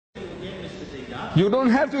You don't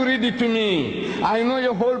have to read it to me. I know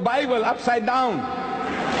your whole Bible upside down.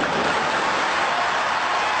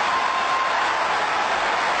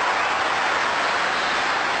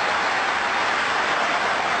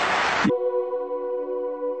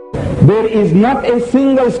 There is not a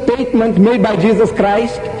single statement made by Jesus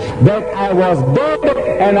Christ that I was dead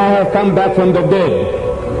and I have come back from the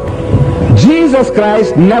dead. Jesus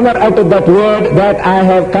Christ never uttered that word that I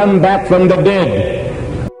have come back from the dead.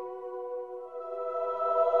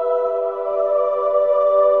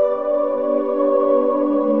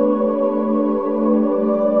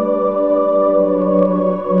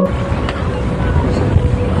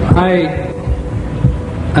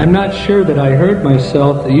 I'm not sure that I heard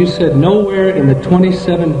myself. You said nowhere in the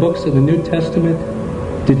 27 books of the New Testament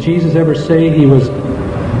did Jesus ever say he was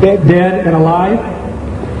dead and alive.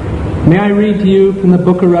 May I read to you from the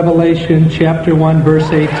book of Revelation, chapter 1, verse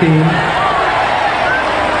 18.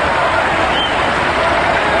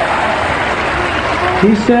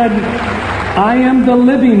 He said, I am the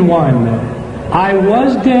living one. I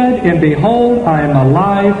was dead, and behold, I am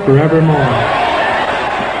alive forevermore.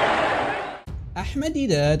 Ahmed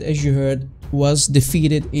Deedat, as you heard, was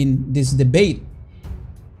defeated in this debate.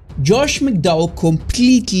 Josh McDowell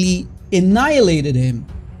completely annihilated him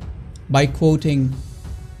by quoting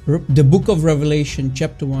the book of Revelation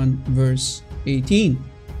chapter 1 verse 18.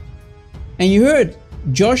 And you heard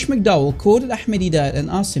Josh McDowell quoted Ahmed Deedat and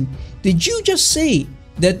asked him, did you just say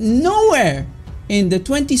that nowhere in the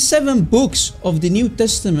 27 books of the New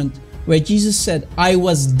Testament where Jesus said, I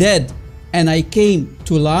was dead and I came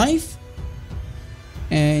to life?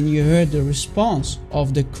 And you heard the response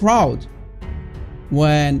of the crowd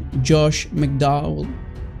when Josh McDowell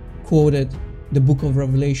quoted the book of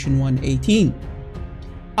Revelation 1:18.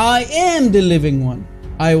 I am the living one.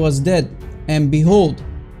 I was dead, and behold,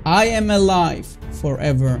 I am alive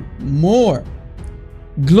forevermore.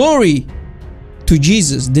 Glory to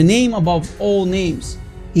Jesus, the name above all names.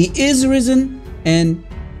 He is risen, and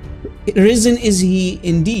risen is he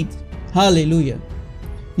indeed. Hallelujah.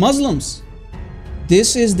 Muslims,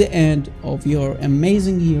 this is the end of your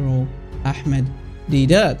amazing hero, Ahmed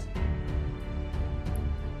Deedat.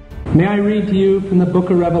 May I read to you from the book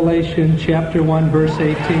of Revelation, chapter 1, verse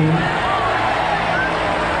 18.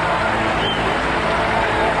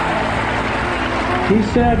 He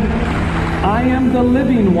said, I am the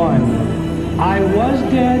living one. I was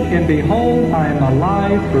dead, and behold, I am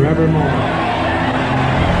alive forevermore.